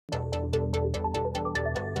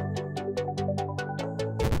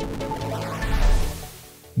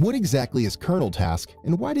What exactly is kernel task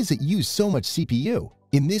and why does it use so much CPU?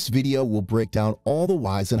 In this video, we'll break down all the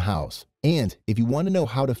whys and hows. And if you want to know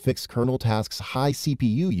how to fix kernel task's high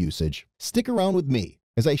CPU usage, stick around with me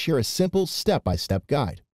as I share a simple step-by-step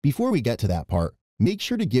guide. Before we get to that part, make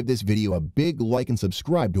sure to give this video a big like and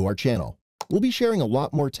subscribe to our channel. We'll be sharing a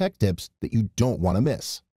lot more tech tips that you don't want to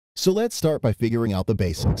miss. So let's start by figuring out the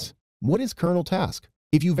basics. What is kernel task?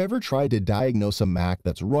 If you've ever tried to diagnose a Mac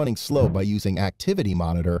that's running slow by using Activity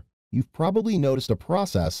Monitor, you've probably noticed a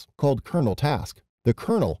process called kernel task. The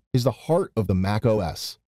kernel is the heart of the Mac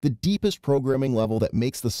OS, the deepest programming level that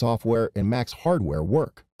makes the software and Mac's hardware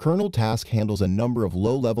work. Kernel task handles a number of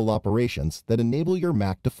low-level operations that enable your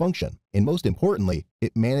Mac to function, and most importantly,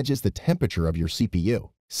 it manages the temperature of your CPU.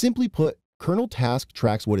 Simply put, kernel task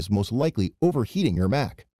tracks what is most likely overheating your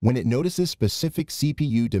Mac. When it notices specific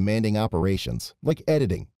CPU-demanding operations, like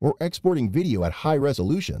editing or exporting video at high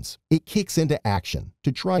resolutions, it kicks into action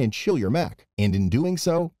to try and chill your Mac, and in doing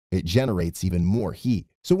so, it generates even more heat.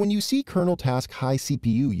 So when you see kernel task high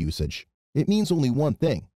CPU usage, it means only one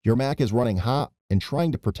thing: your Mac is running hot and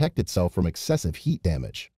trying to protect itself from excessive heat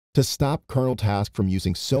damage. To stop kernel task from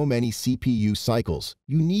using so many CPU cycles,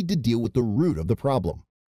 you need to deal with the root of the problem.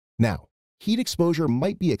 Now, heat exposure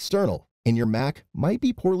might be external, and your Mac might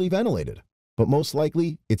be poorly ventilated, but most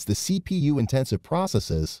likely it's the CPU-intensive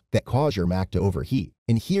processes that cause your Mac to overheat.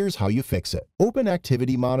 And here's how you fix it. Open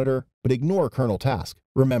Activity Monitor, but ignore kernel task.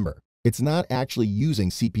 Remember, it's not actually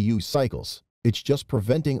using CPU cycles. It's just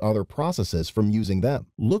preventing other processes from using them.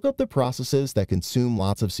 Look up the processes that consume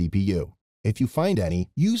lots of CPU. If you find any,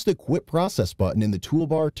 use the Quit Process button in the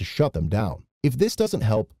toolbar to shut them down. If this doesn't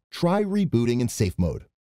help, try rebooting in safe mode.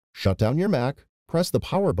 Shut down your Mac, press the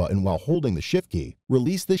power button while holding the Shift key,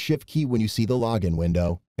 release the Shift key when you see the login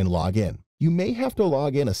window, and log in. You may have to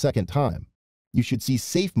log in a second time. You should see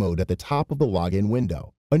Safe Mode at the top of the login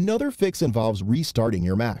window. Another fix involves restarting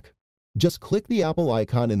your Mac. Just click the Apple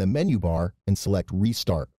icon in the menu bar and select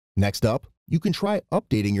Restart. Next up, you can try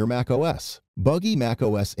updating your Mac OS. Buggy Mac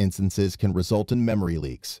OS instances can result in memory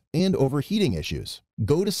leaks and overheating issues.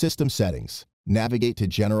 Go to System Settings, navigate to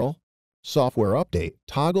General, Software Update,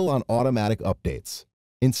 toggle on Automatic Updates.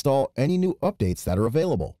 Install any new updates that are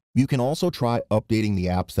available. You can also try updating the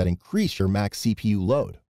apps that increase your Mac CPU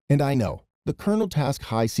load. And I know, the kernel task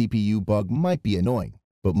high CPU bug might be annoying,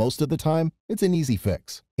 but most of the time, it's an easy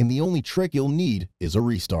fix. And the only trick you'll need is a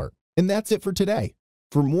restart. And that's it for today.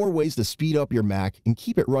 For more ways to speed up your Mac and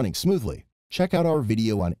keep it running smoothly, check out our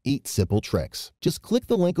video on 8 simple tricks. Just click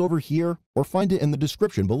the link over here or find it in the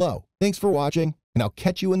description below. Thanks for watching, and I'll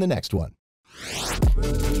catch you in the next one.